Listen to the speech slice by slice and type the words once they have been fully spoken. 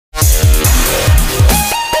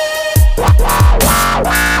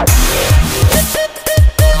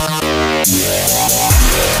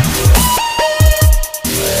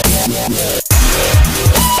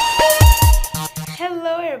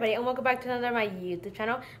back to another of my YouTube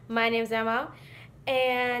channel. My name is Emma,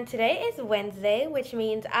 and today is Wednesday, which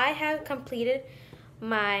means I have completed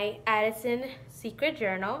my Addison Secret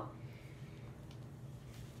Journal,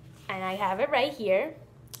 and I have it right here.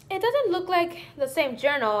 It doesn't look like the same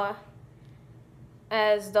journal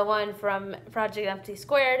as the one from Project Empty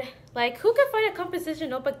Squared. Like, who can find a composition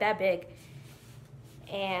notebook that big?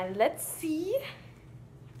 And let's see.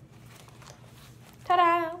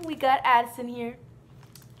 Ta-da! We got Addison here.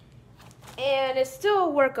 And it's still a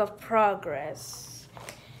work of progress.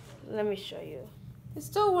 Let me show you. It's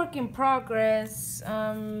still a work in progress.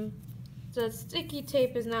 The sticky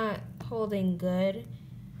tape is not holding good.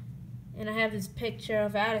 And I have this picture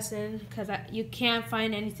of Addison because you can't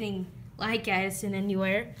find anything like Addison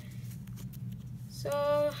anywhere.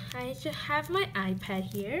 So I just have my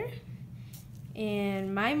iPad here.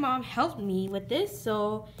 And my mom helped me with this,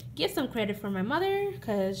 so give some credit for my mother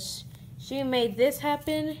because she made this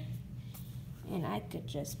happen. And I could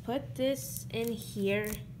just put this in here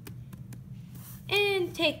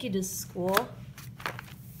and take it to school.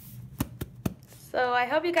 So I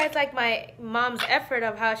hope you guys like my mom's effort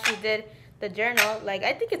of how she did the journal. Like,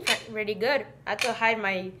 I think it's really good. I could hide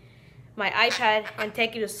my iPad and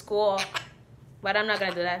take it to school, but I'm not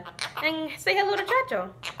gonna do that. And say hello to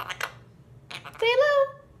Chacho. Say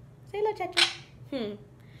hello. Say hello, Chacho.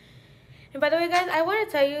 And by the way, guys, I want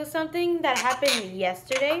to tell you something that happened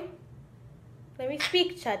yesterday. Let me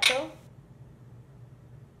speak, Chacho.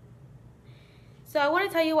 So I want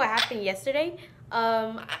to tell you what happened yesterday.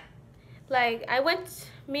 Like,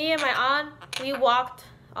 me and my aunt, we walked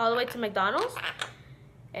all the way to McDonald's.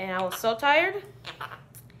 And I was so tired.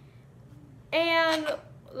 And,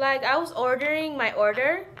 like, I was ordering my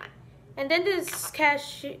order. And then this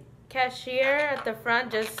cashier at the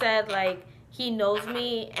front just said, like, he knows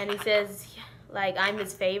me. And he says, like, I'm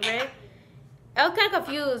his favorite. I was kind of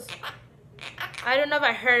confused. I don't know if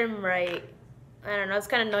I heard him right. I don't know, it's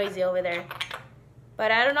kind of noisy over there. But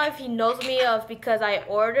I don't know if he knows me because I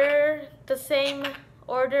order the same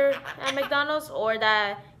order at McDonald's or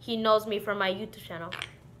that he knows me from my YouTube channel.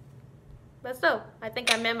 But still, I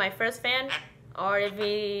think I met my first fan. Or if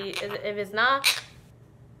it's not,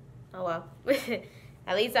 oh well.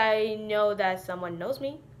 At least I know that someone knows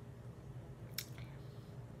me.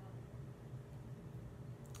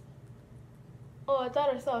 Oh, I thought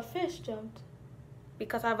I saw a fish jumped.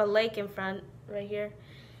 Because I have a lake in front right here.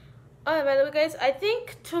 Oh, by the way, guys, I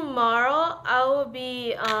think tomorrow I will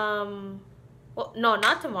be, well, no,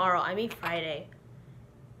 not tomorrow. I mean Friday.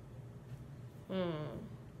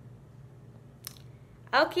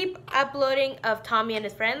 I'll keep uploading of Tommy and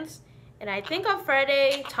his friends. And I think on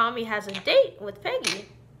Friday, Tommy has a date with Peggy.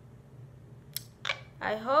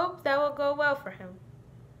 I hope that will go well for him,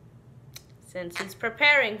 since he's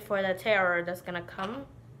preparing for the terror that's gonna come.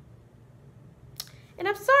 And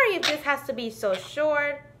I'm sorry if this has to be so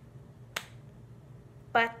short,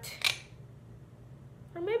 but,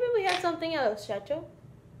 or maybe we have something else, Chacho.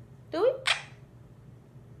 Do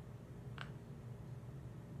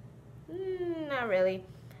we? Not really.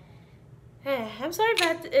 I'm sorry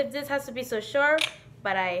if this has to be so short,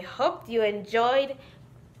 but I hope you enjoyed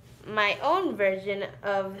my own version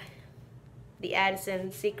of the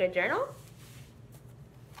Addison Secret Journal.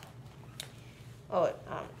 Oh,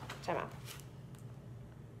 time out.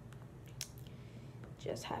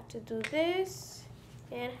 Just have to do this,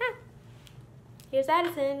 and here's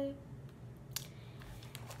Addison.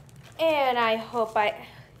 And I hope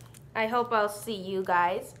I'll see you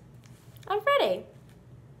guys on Friday.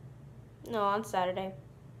 No, on Saturday.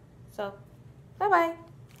 So, bye-bye.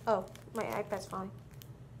 Oh, my iPad's falling.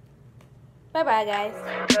 Bye-bye, guys.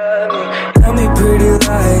 Tell me pretty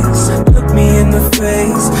lies, look me in the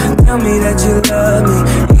face. Tell me that you love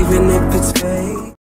me, even if it's fake.